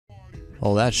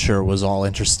Well, that sure was all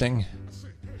interesting.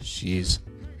 Jeez.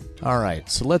 Alright,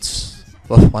 so let's...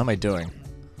 What am I doing?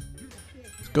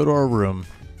 Let's go to our room.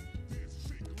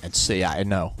 And see, yeah, I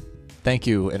know. Thank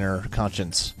you, inner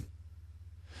conscience.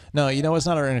 No, you know, it's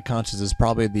not our inner conscience. It's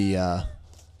probably the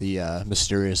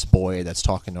mysterious boy that's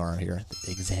talking to her here.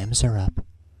 The exams are up.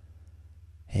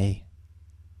 Hey,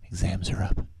 exams are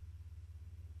up.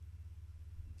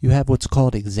 You have what's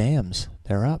called exams.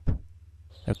 They're up.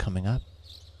 They're coming up.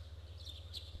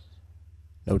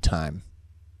 No time.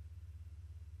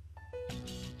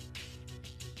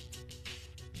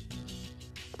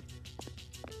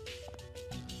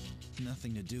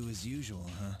 Nothing to do as usual,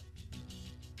 huh?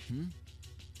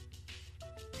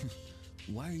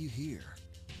 Why are you here?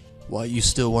 Why are you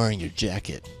still wearing your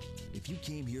jacket? If you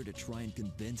came here to try and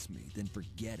convince me, then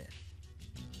forget it.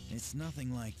 It's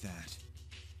nothing like that.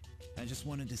 I just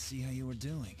wanted to see how you were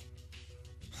doing.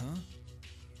 Huh?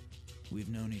 We've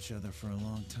known each other for a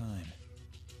long time.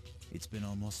 It's been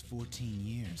almost 14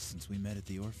 years since we met at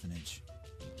the orphanage.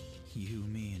 You,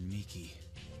 me, and Miki.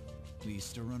 We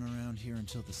used to run around here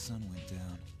until the sun went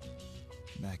down.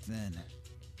 Back then,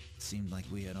 it seemed like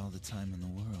we had all the time in the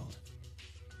world.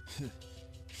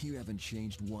 You haven't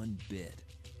changed one bit.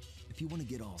 If you want to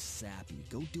get all sappy,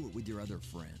 go do it with your other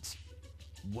friends.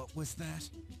 What was that?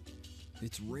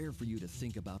 It's rare for you to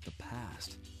think about the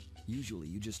past. Usually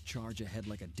you just charge ahead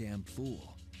like a damn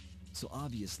fool. So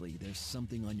obviously there's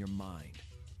something on your mind.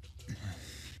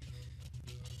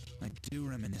 I do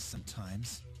reminisce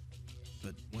sometimes.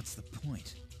 But what's the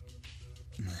point?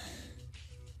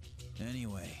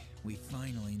 Anyway, we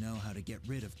finally know how to get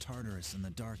rid of Tartarus in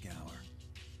the dark hour.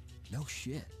 No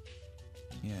shit.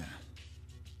 Yeah.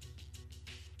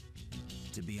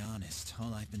 To be honest,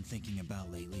 all I've been thinking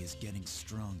about lately is getting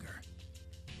stronger.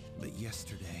 But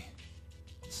yesterday,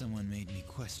 someone made me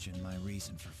question my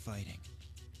reason for fighting.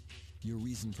 Your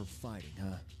reason for fighting,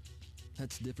 huh?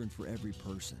 That's different for every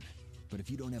person. But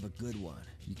if you don't have a good one,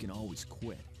 you can always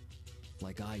quit.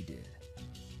 Like I did.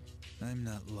 I'm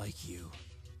not like you.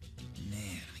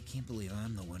 Man, I can't believe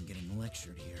I'm the one getting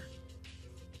lectured here.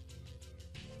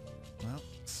 Well,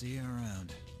 see you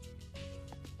around.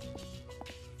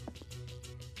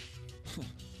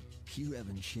 You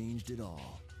haven't changed at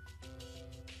all.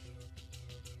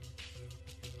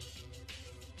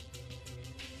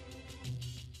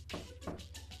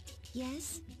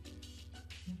 Yes?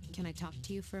 Can I talk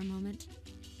to you for a moment?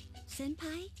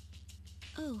 Senpai?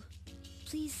 Oh,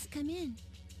 please come in.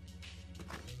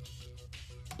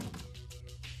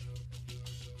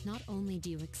 Not only do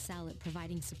you excel at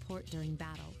providing support during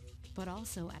battle, but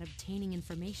also at obtaining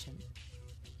information.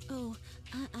 Oh,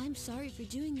 I'm sorry for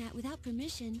doing that without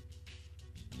permission.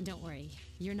 Don't worry,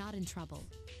 you're not in trouble,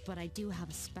 but I do have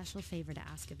a special favor to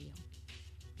ask of you.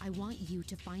 I want you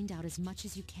to find out as much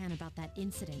as you can about that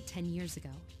incident 10 years ago.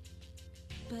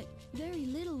 But very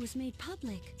little was made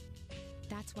public.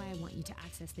 That's why I want you to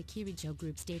access the Kirijo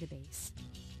Group's database.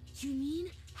 You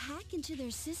mean hack into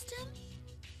their system?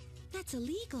 That's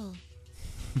illegal.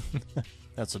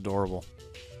 That's adorable.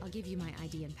 I'll give you my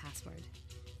ID and password.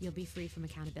 You'll be free from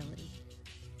accountability.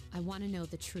 I want to know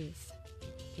the truth,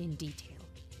 in detail.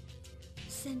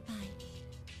 Senpai.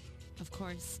 Of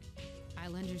course,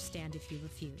 I'll understand if you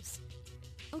refuse.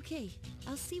 Okay,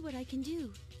 I'll see what I can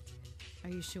do. Are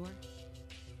you sure?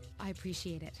 I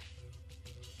appreciate it.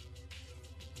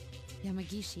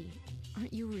 Yamagishi,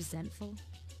 aren't you resentful?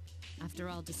 After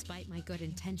all, despite my good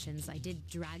intentions, I did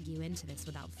drag you into this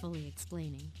without fully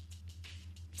explaining.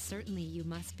 Certainly you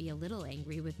must be a little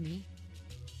angry with me.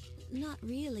 Not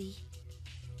really.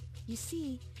 You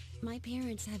see, my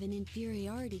parents have an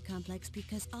inferiority complex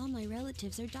because all my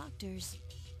relatives are doctors.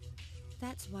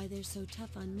 That's why they're so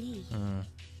tough on me.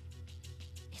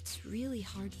 It's really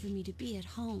hard for me to be at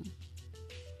home.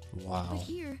 Wow. But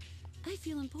here, I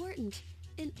feel important,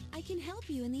 and I can help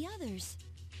you and the others.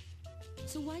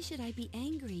 So why should I be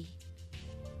angry?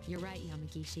 You're right,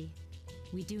 Yamagishi.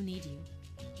 We do need you.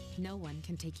 No one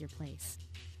can take your place.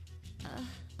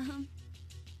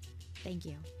 Thank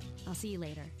you. I'll see you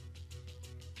later.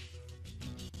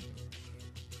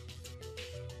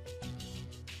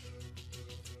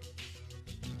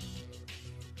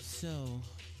 So,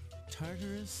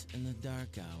 Tartarus and the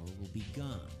Dark Hour will be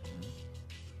gone, huh?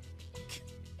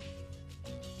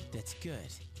 That's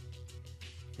good.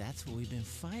 That's what we've been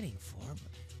fighting for,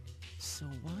 but so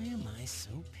why am I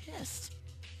so pissed?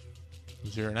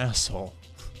 You're an asshole.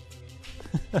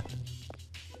 Gosh,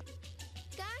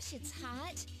 it's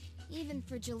hot. Even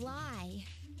for July.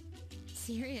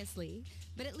 Seriously,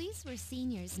 but at least we're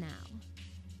seniors now.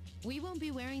 We won't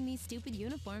be wearing these stupid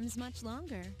uniforms much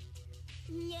longer.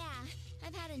 Yeah,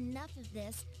 I've had enough of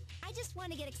this. I just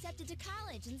want to get accepted to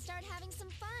college and start having some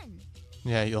fun.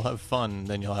 Yeah, you'll have fun,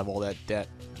 then you'll have all that debt.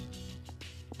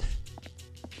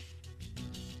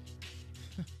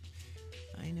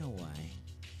 I know why.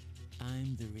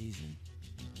 I'm the reason.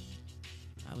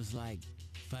 I was like,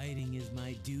 fighting is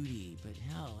my duty, but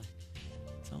hell,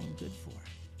 it's all I'm good for.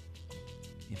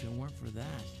 If it weren't for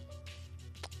that,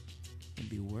 I'd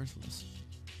be worthless.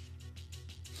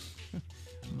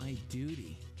 My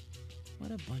duty?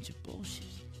 What a bunch of bullshit.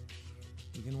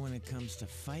 Even when it comes to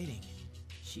fighting,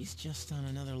 she's just on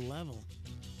another level.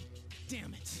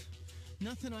 Damn it.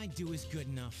 Nothing I do is good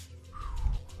enough.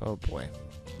 Oh boy.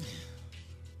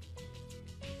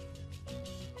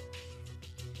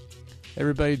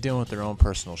 Everybody dealing with their own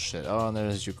personal shit. Oh, and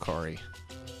there's Yukari.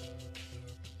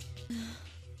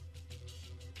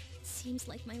 Seems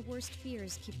like my worst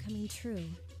fears keep coming true.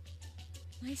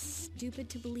 Am I stupid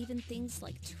to believe in things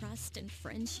like trust and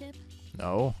friendship?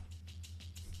 No.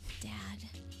 Dad,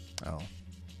 Oh.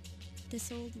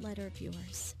 this old letter of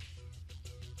yours.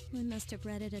 I must have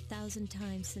read it 1,000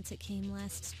 times since it came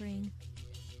last spring.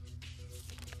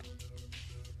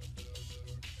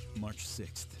 March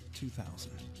 6th,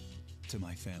 2000. To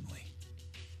my family.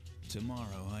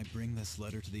 Tomorrow, I bring this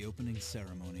letter to the opening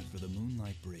ceremony for the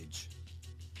Moonlight Bridge.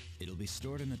 It'll be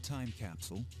stored in a time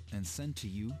capsule and sent to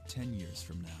you 10 years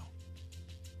from now.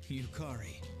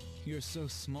 Yukari, you're so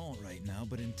small right now,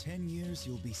 but in 10 years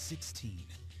you'll be 16.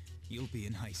 You'll be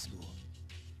in high school.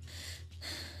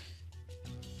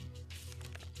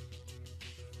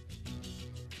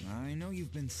 I know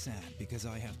you've been sad because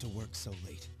I have to work so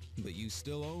late, but you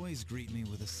still always greet me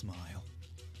with a smile.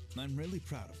 I'm really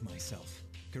proud of myself.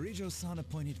 Kirijo-san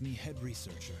appointed me head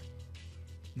researcher.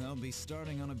 I'll be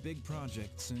starting on a big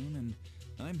project soon, and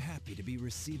I'm happy to be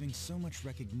receiving so much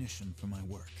recognition for my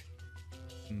work.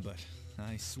 But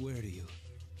I swear to you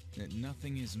that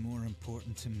nothing is more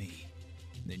important to me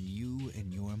than you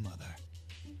and your mother.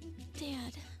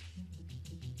 Dad.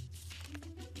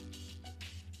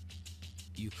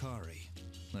 Yukari,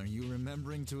 are you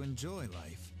remembering to enjoy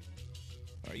life?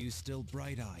 Are you still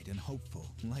bright-eyed and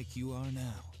hopeful like you are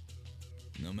now?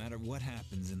 No matter what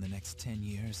happens in the next 10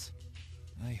 years,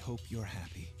 I hope you're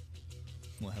happy.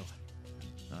 Well,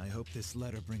 I hope this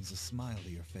letter brings a smile to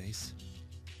your face.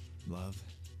 Love,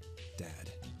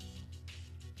 Dad.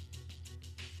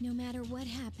 No matter what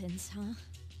happens, huh?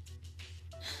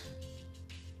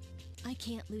 I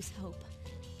can't lose hope.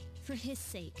 For his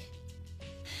sake.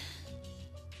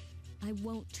 I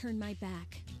won't turn my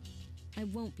back. I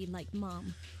won't be like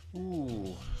Mom.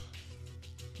 Ooh.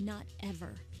 Not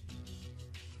ever.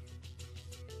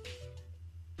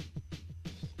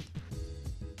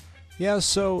 Yeah,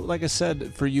 so like I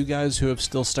said, for you guys who have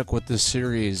still stuck with this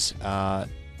series,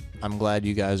 I'm glad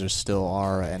you guys still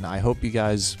are, and I hope you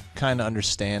guys kind of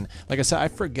understand. Like I said, I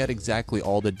forget exactly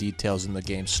all the details in the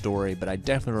game's story, but I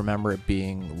definitely remember it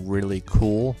being really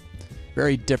cool.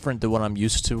 Very different than what I'm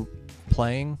used to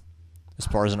playing as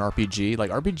far as an RPG. Like,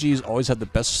 RPGs always have the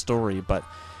best story, but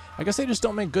I guess they just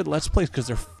don't make good Let's Plays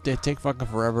because they take fucking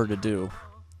forever to do.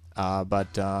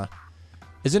 But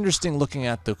it's interesting looking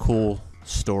at the cool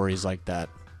stories like that.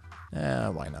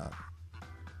 Why not?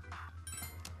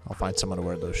 I'll find someone to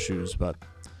wear those shoes, but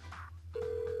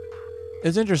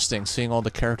it's interesting seeing all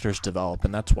the characters develop,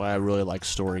 and that's why I really like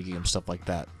story games, stuff like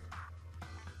that.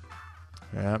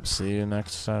 Yep, see you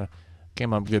next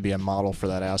game. I'm gonna be a model for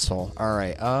that asshole.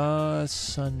 Alright,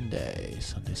 Sunday.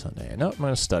 Nope, I'm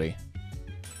gonna study.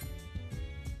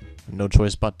 No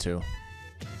choice but to.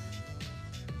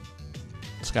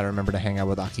 Just gotta remember to hang out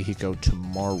with Akihiko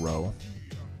tomorrow.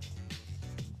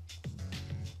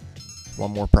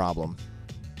 One more problem.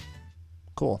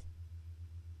 Cool.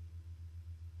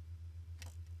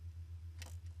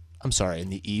 I'm sorry, in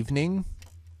the evening?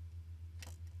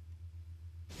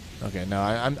 Okay, no,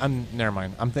 I'm never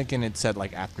mind. I'm thinking it said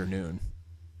like afternoon.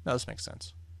 No, this makes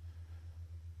sense.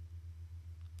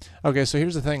 Okay, so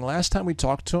here's the thing. Last time we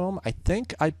talked to him, I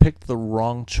think I picked the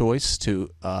wrong choice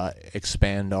to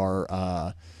expand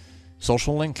our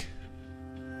social link.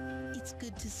 It's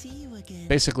good to see you again.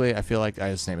 Basically, I feel like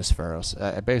his name is Pharos.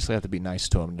 I basically have to be nice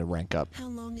to him to rank up. How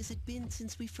long has it been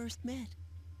since we first met?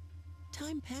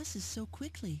 Time passes so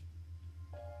quickly.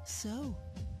 So,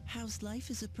 how's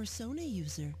life as a Persona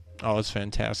user? Oh, it's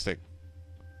fantastic.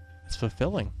 It's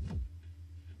fulfilling.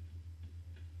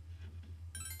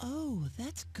 Oh,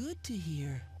 that's good to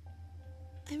hear.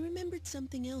 I remembered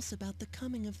something else about the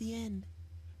coming of the end.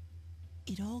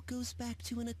 It all goes back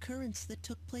to an occurrence that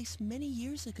took place many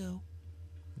years ago.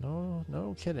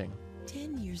 No kidding.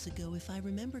 10 years ago, if I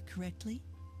remember correctly.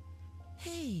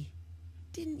 Hey,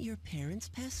 didn't your parents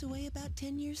pass away about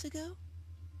 10 years ago?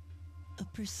 A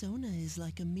persona is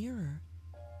like a mirror,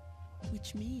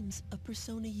 which means a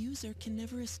persona user can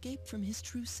never escape from his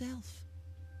true self.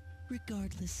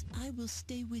 Regardless, I will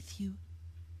stay with you,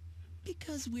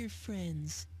 because we're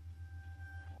friends.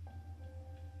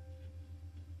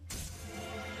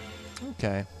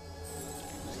 Okay.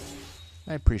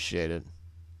 I appreciate it.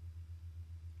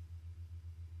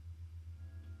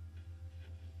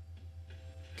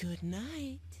 Good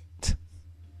night.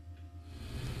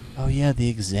 Oh yeah, the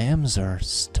exams are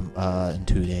in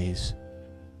 2 days.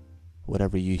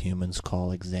 Whatever you humans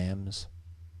call exams.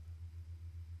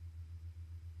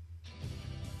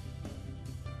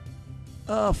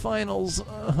 Finals.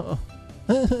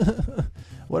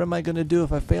 What am I gonna do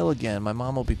if I fail again? My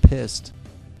mom will be pissed.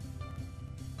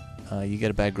 You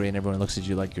get a bad grade and everyone looks at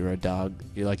you like you're a dog.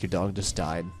 You're like your dog just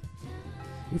died.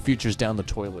 Your future's down the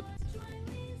toilet.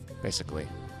 Basically.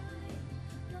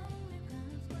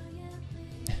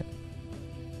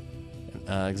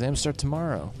 Exams start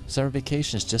tomorrow. Summer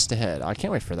vacation is just ahead. I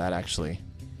can't wait for that, actually.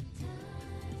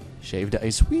 Shaved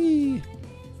ice, whee!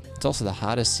 It's also the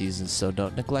hottest season, so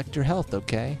don't neglect your health,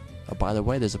 okay? Oh, by the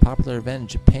way, there's a popular event in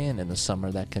Japan in the summer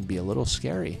that can be a little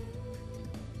scary.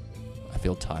 I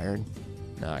feel tired.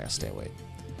 No, I gotta stay awake.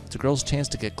 It's a girl's chance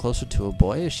to get closer to a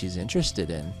boy if she's interested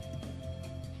in.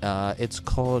 It's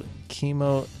called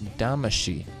Kimo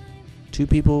Damashi. Two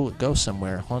people go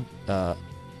somewhere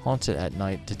haunted at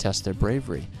night to test their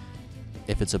bravery.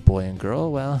 If it's a boy and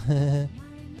girl, well,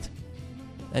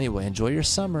 anyway, enjoy your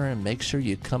summer and make sure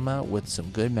you come out with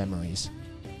some good memories.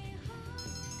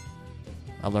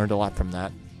 I learned a lot from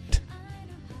that.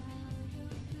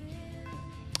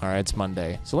 Alright, it's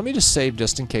Monday. So let me just save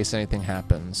just in case anything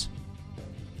happens.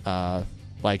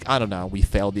 Like, I don't know, we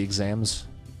failed the exams.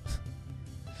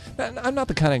 I'm not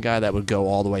the kind of guy that would go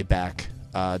all the way back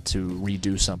to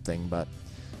redo something, but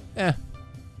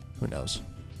who knows?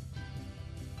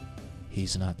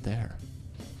 He's not there.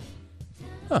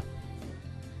 Huh.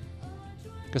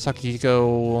 Guess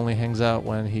Akihiko only hangs out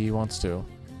when he wants to.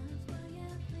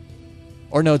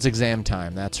 Or no, it's exam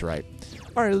time. That's right.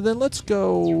 Alright, then let's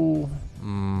go...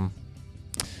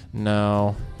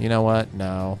 No. You know what?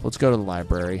 No. Let's go to the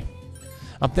library.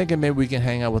 I'm thinking maybe we can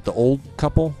hang out with the old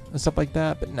couple and stuff like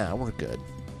that, but nah, we're good.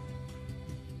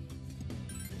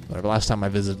 Whatever, last time I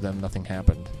visited them, nothing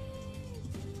happened.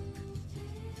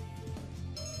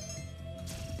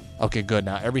 Okay, good.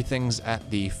 Now everything's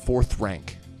at the 4th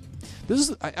rank. This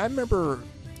is, I remember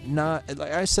not,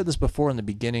 like I said this before in the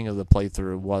beginning of the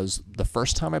playthrough, was the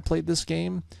first time I played this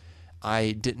game,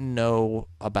 I didn't know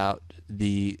about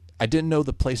I didn't know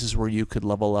the places where you could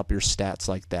level up your stats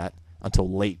like that until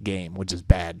late game, which is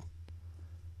bad.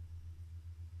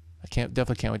 I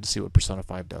definitely can't wait to see what Persona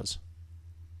 5 does.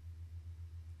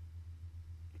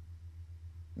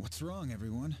 What's wrong,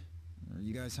 everyone? Are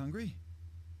you guys hungry?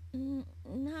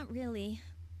 Not really.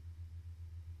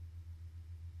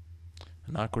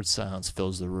 An awkward silence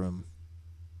fills the room.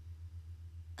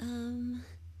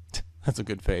 That's a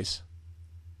good face.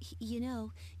 You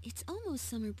know, it's almost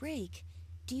summer break.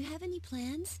 Do you have any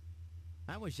plans?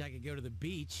 I wish I could go to the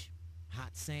beach.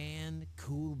 Hot sand,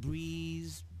 cool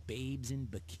breeze, babes in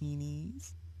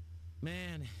bikinis.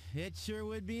 Man, it sure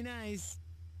would be nice.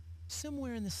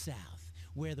 Somewhere in the south,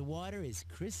 where the water is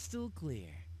crystal clear.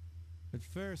 But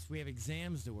first, we have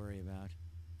exams to worry about.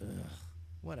 Ugh,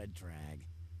 what a drag.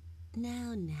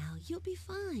 Now, you'll be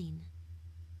fine.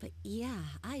 But yeah,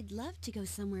 I'd love to go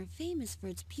somewhere famous for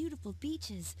its beautiful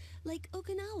beaches, like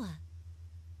Okinawa.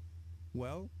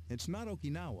 Well, it's not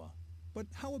Okinawa, but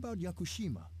how about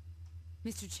Yakushima?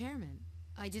 Mr. Chairman,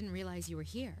 I didn't realize you were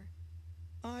here.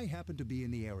 I happen to be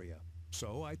in the area,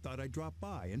 so I thought I'd drop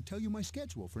by and tell you my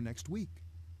schedule for next week.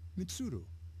 Mitsuru,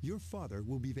 your father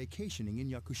will be vacationing in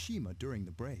Yakushima during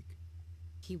the break.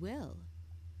 He will.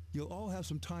 You'll all have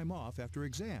some time off after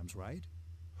exams, right?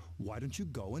 Why don't you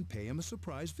go and pay him a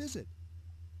surprise visit?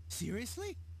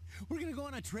 Seriously? We're gonna go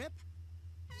on a trip?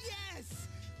 Yes!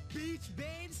 Beach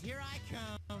babes, here I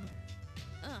come!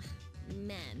 Ugh,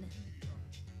 men.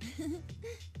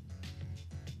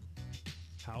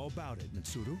 How about it,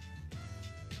 Mitsuru?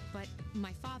 But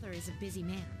my father is a busy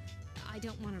man. I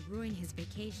don't want to ruin his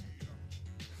vacation.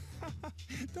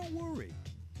 Don't worry.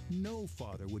 No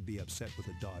father would be upset with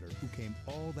a daughter who came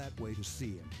all that way to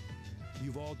see him.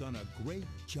 You've all done a great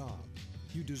job.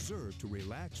 You deserve to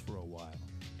relax for a while.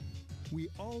 We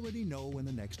already know when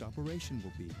the next operation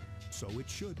will be, so it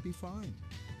should be fine.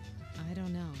 I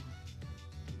don't know.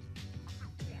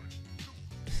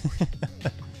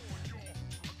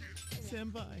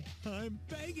 Senpai, I'm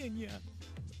begging you.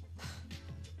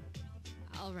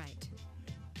 All right.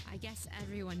 I guess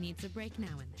everyone needs a break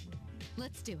now and then.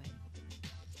 Let's do it.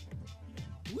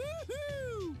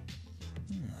 Woohoo!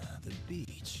 The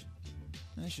beach.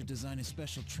 I should design a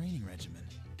special training regimen.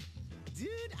 Dude,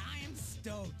 I am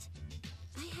stoked.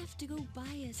 I have to go buy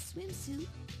a swimsuit.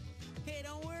 Hey,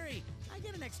 don't worry. I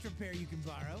got an extra pair you can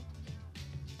borrow.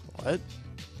 What?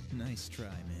 Nice try,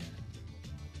 man.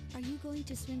 Are you going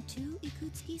to swim too,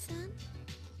 Ikutsuki-san?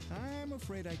 I'm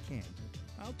afraid I can't.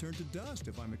 I'll turn to dust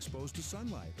if I'm exposed to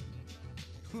sunlight.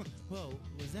 Whoa,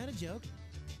 was that a joke?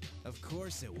 Of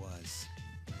course it was.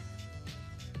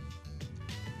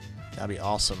 That'd be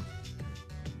awesome.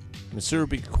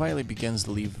 Mitsuru quietly begins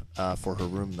to leave for her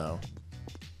room, though.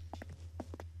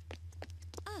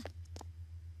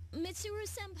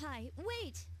 Mitsuru-senpai,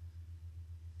 wait!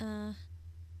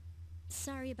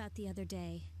 Sorry about the other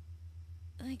day.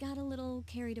 I got a little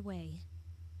carried away.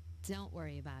 Don't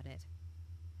worry about it.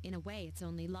 In a way, it's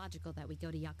only logical that we go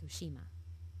to Yakushima.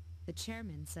 The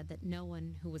chairman said that no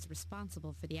one who was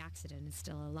responsible for the accident is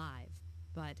still alive,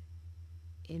 but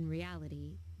in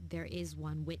reality, there is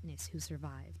one witness who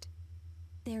survived.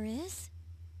 There is?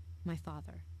 My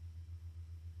father.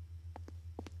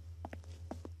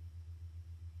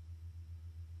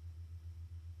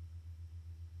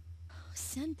 Oh,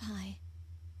 senpai.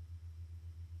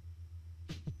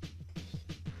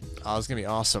 Oh, it's gonna be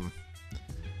awesome.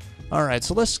 Alright,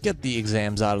 so let's get the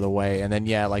exams out of the way, and then,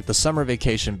 yeah, like, the summer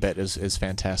vacation bit is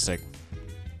fantastic.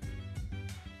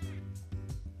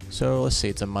 So, let's see,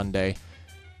 it's a Monday.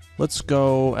 Let's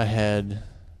go ahead.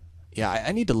 Yeah,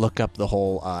 I need to look up the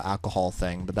whole alcohol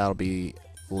thing, but that'll be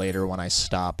later when I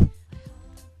stop.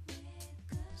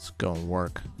 Let's go and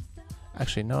work.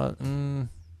 Actually, no,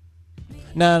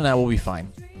 no, we'll be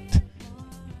fine.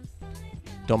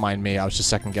 Don't mind me, I was just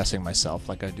second-guessing myself,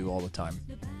 like I do all the time.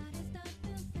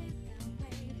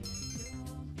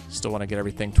 Still want to get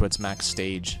everything to its max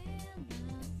stage.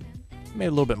 Made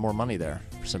a little bit more money there,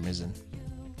 for some reason.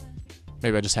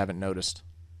 Maybe I just haven't noticed.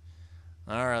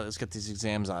 Alright, let's get these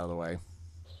exams out of the way.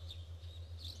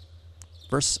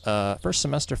 First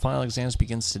semester final exams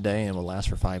begins today and will last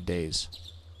for 5 days.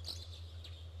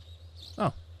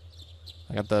 Oh.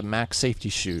 I got the max safety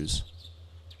shoes.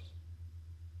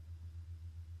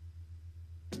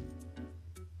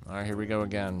 Alright, here we go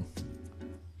again.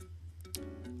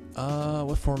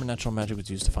 What form of natural magic was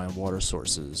used to find water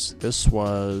sources? This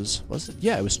was it?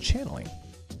 Yeah, it was channeling.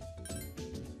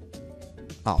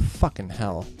 Oh, fucking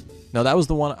hell. No, that was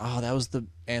the one. Oh, that was the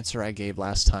answer I gave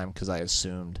last time because I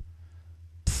assumed.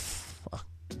 Fuck.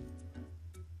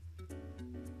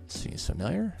 Seems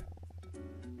familiar.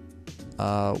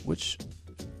 Which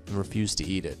refused to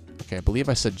eat it. Okay, I believe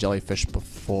I said jellyfish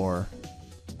before.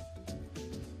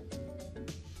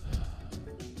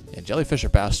 Yeah, jellyfish are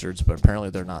bastards, but apparently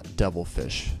they're not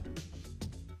devilfish.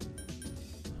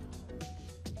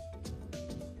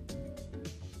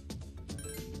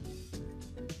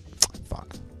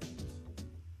 Fuck.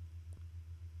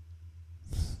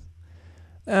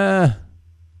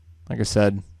 Like I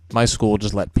said, my school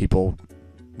just let people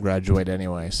graduate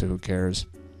anyway, so who cares?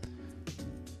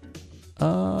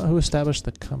 Who established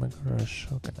the Kamigura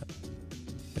Shogunate?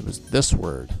 It was this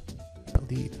word, I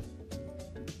believe.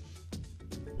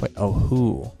 Wait, oh,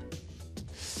 who?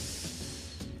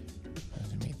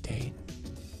 Doesn't mean date.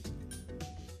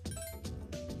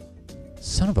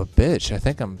 Son of a bitch, I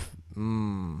think I'm...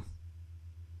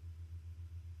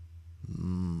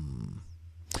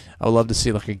 I would love to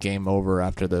see like a game over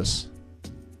after this.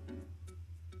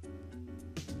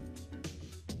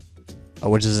 Oh,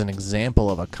 which is an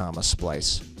example of a comma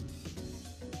splice.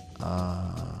 When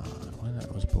I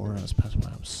was bored, I was past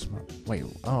when I was smart. Wait,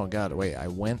 oh god, wait, I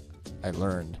went, I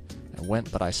learned. I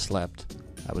went, but I slept.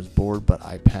 I was bored, but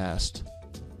I passed.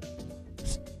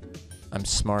 I'm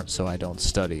smart, so I don't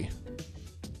study.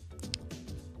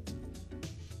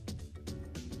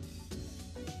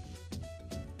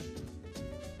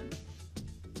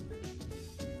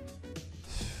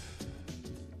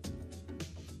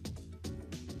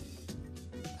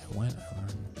 I went, I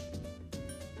learned.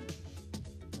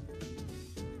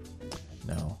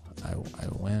 No, I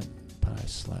went, but I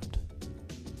slept.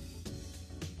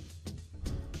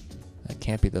 That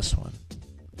can't be this one.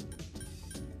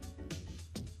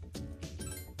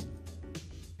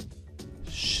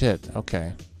 Shit,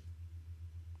 okay.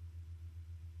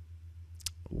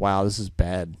 Wow, this is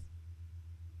bad.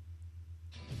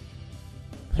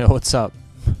 Yo, what's up?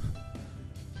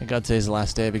 Thank God today's the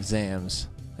last day of exams.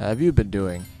 How have you been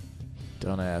doing?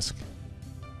 Don't ask.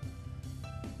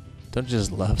 Don't you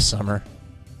just love summer?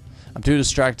 I'm too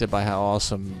distracted by how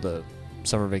awesome the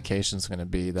summer vacation's gonna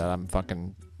be that I'm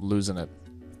fucking losing it.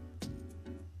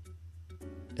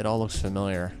 It all looks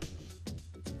familiar.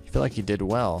 You feel like you did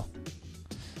well.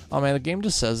 Oh man, the game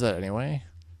just says that anyway.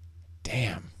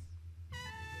 Damn.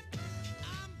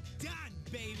 I'm done,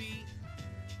 baby.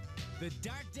 The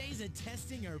dark days of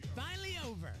testing are finally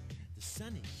over. The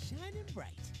sun is shining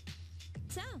bright.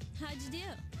 So, how'd you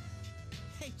do?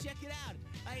 Hey, check it out.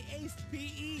 I aced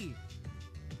PE.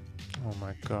 Oh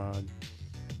my god.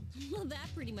 Well, that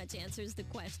pretty much answers the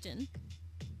question.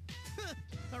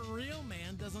 A real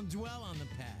man doesn't dwell on the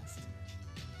past.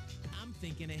 I'm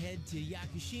thinking ahead to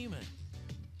Yakushima.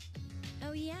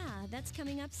 Oh yeah, that's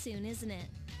coming up soon, isn't it?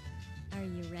 Are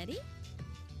you ready?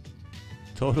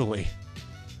 Totally.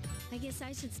 I guess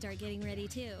I should start getting ready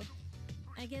too.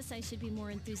 I guess I should be more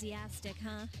enthusiastic,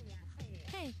 huh?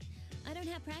 Hey, I don't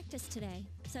have practice today,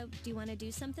 so do you want to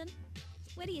do something?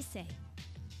 What do you say?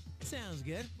 Sounds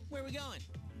good. Where are we going?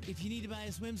 If you need to buy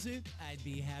a swimsuit, I'd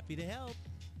be happy to help.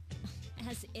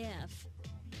 As if.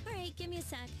 Alright, give me a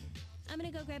sec. I'm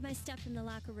gonna go grab my stuff in the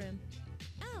locker room.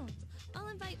 Oh, I'll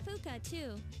invite Fuka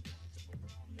too.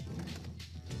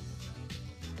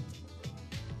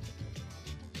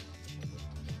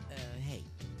 Hey.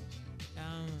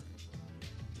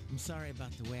 I'm sorry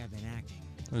about the way I've been acting.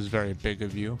 It was very big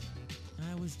of you.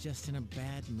 I was just in a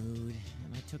bad mood,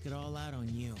 and I took it all out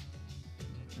on you.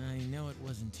 I know it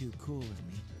wasn't too cool of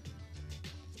me.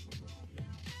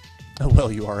 Oh,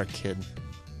 well, you are a kid.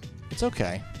 It's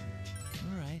okay.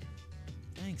 All right.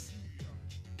 Thanks.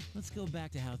 Let's go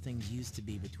back to how things used to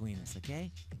be between us,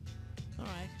 okay? All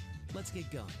right. Let's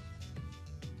get going.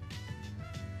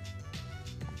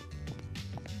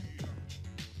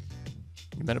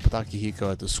 You met up with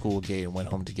Akihiko at the school gate and went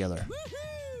home together.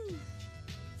 Woohoo!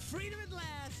 Freedom at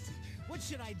last! What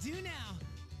should I do now?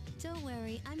 Don't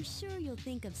worry, I'm sure you'll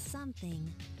think of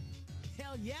something.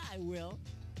 Hell yeah, I will.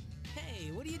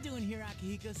 Hey, what are you doing here,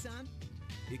 Akihiko-san?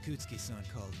 Ikutsuki-san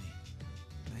called me.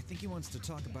 I think he wants to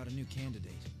talk about a new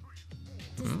candidate.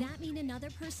 Does that mean another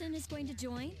person is going to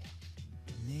join?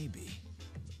 Maybe.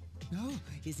 Oh,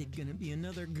 is it gonna be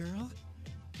another girl?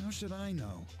 How should I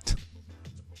know?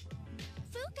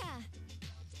 Fuka!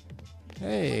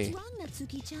 Hey. What's wrong,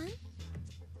 Natsuki-chan?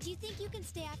 Do you think you can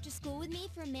stay after school with me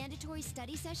for a mandatory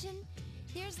study session?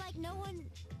 There's like no one...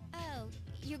 Oh,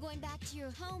 you're going back to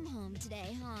your home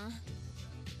today, huh?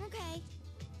 Okay,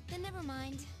 then never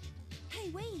mind. Hey,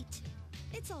 wait!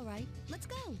 It's alright, let's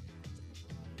go.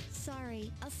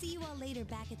 Sorry, I'll see you all later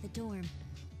back at the dorm.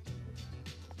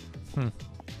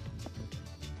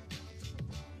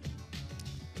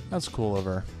 That's cool of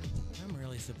her. I'm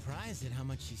really surprised at how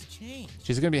much she's changed.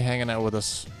 She's going to be hanging out with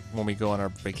us when we go on our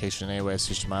vacation anyway,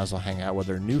 so she might as well hang out with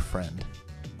her new friend.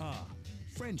 Ah,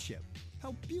 friendship.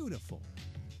 How beautiful.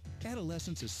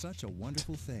 Adolescence is such a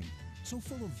wonderful thing, so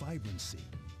full of vibrancy.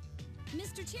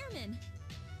 Mr. Chairman!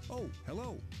 Oh,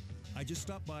 hello. I just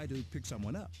stopped by to pick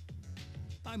someone up.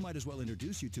 I might as well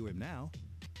introduce you to him now.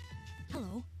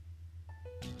 Hello.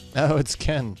 Oh, it's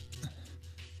Ken.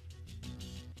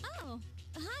 Oh,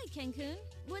 hi, Ken-kun.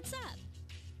 What's up?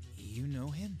 You know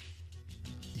him?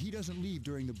 He doesn't leave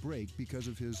during the break because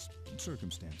of his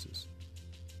circumstances.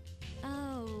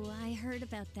 Oh, I heard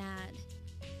about that.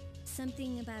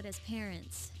 Something about his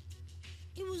parents.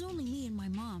 It was only me and my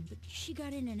mom, but she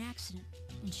got in an accident,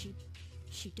 and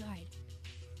she died.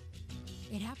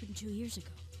 It happened 2 years ago.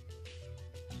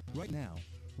 Right now,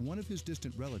 one of his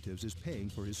distant relatives is paying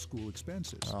for his school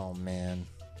expenses. Oh, man.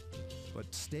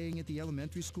 But staying at the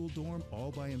elementary school dorm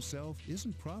all by himself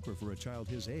isn't proper for a child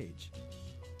his age.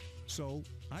 So,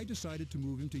 I decided to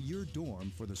move him to your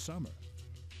dorm for the summer.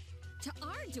 To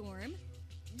our dorm?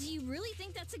 Do you really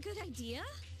think that's a good idea?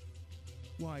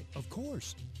 Why, of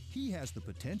course. He has the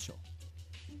potential.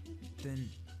 Then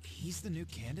he's the new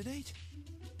candidate?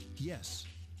 Yes.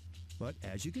 But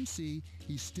as you can see,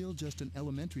 he's still just an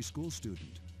elementary school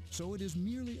student. So it is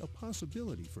merely a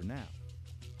possibility for now.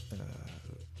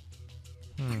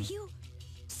 Are you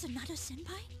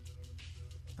Sonata-senpai?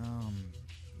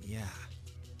 Yeah.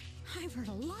 I've heard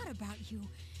a lot about you.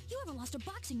 You haven't lost a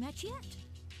boxing match yet.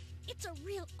 It's a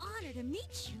real honor to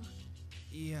meet you.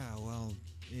 Yeah, well,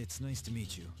 it's nice to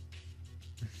meet you.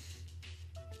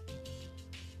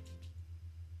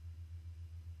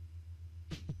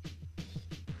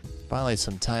 Finally,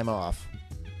 some time off.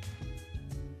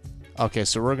 Okay,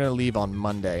 so we're gonna leave on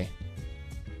Monday.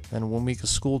 Then 1 week of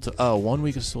school to 1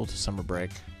 week of school to summer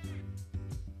break.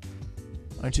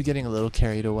 Aren't you getting a little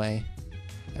carried away?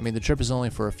 I mean, the trip is only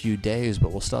for a few days,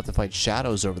 but we'll still have to fight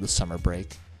shadows over the summer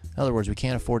break. In other words, we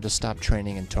can't afford to stop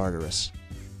training in Tartarus.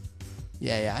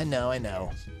 Yeah, I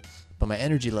know. But my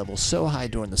energy level's so high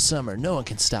during the summer, no one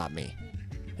can stop me.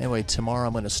 Anyway, tomorrow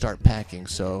I'm going to start packing,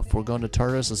 so if we're going to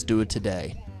Tartarus, let's do it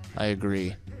today. I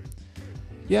agree.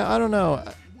 Yeah, I don't know.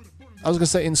 I was going to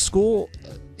say, in school,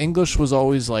 English was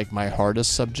always like my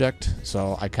hardest subject,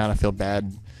 so I kind of feel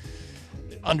bad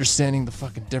understanding the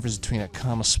fucking difference between a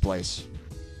comma splice.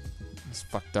 It's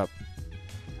fucked up.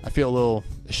 I feel a little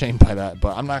ashamed by that,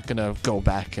 but I'm not gonna go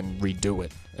back and redo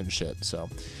it and shit. So,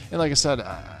 and like I said,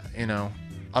 you know,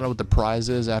 I don't know what the prize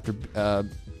is after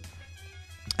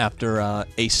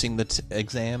acing the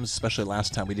exams. Especially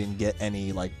last time, we didn't get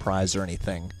any like prize or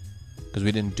anything because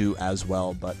we didn't do as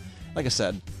well. But like I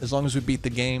said, as long as we beat the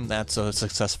game, that's a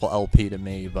successful LP to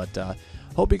me. But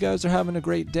hope you guys are having a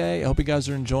great day. I hope you guys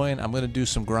are enjoying. I'm gonna do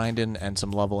some grinding and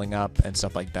some leveling up and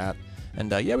stuff like that.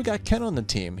 And yeah, we got Ken on the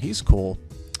team. He's cool.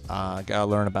 Gotta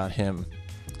learn about him.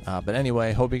 But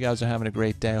anyway, hope you guys are having a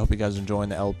great day. I hope you guys are enjoying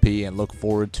the LP and look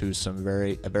forward to a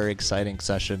very exciting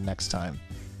session next time.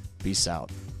 Peace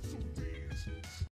out.